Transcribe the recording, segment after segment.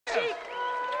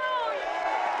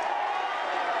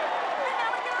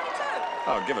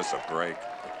Oh, give us a break.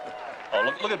 Oh,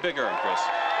 look at Big Earn, Chris.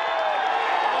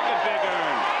 Look at Big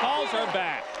Earn. Calls her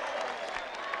back.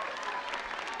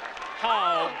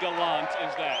 How gallant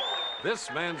is that?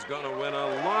 This man's going to win a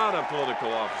lot of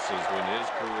political offices when his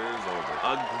career's over.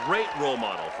 A great role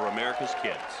model for America's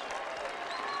kids.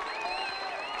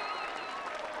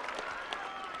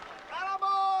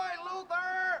 Attaboy,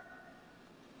 Luther!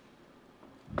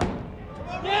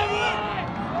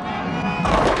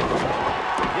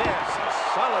 Yes, a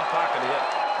solid pocket hit.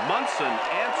 Munson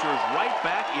answers right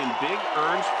back in Big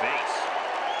Earn's face.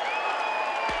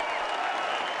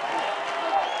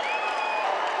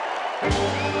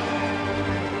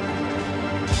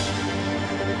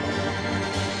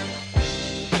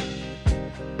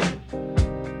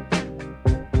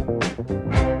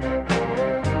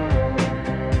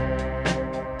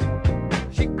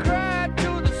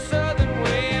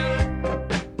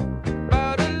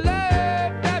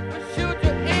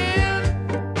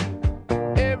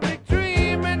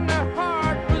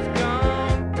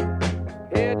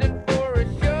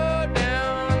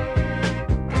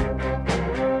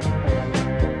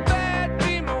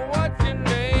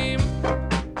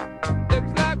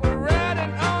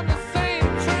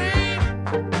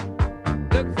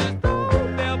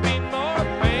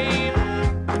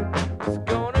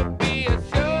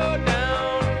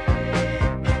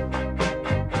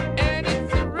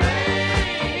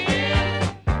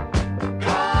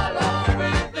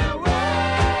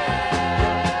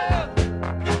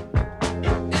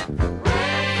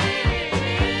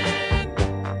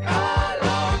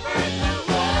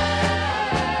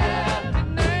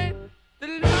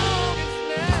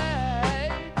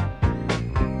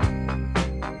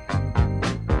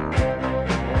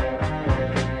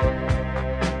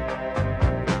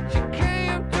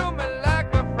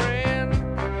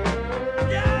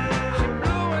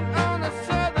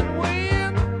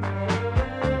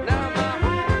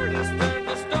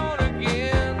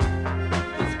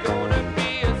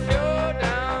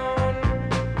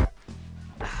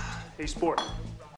 Hey, sport.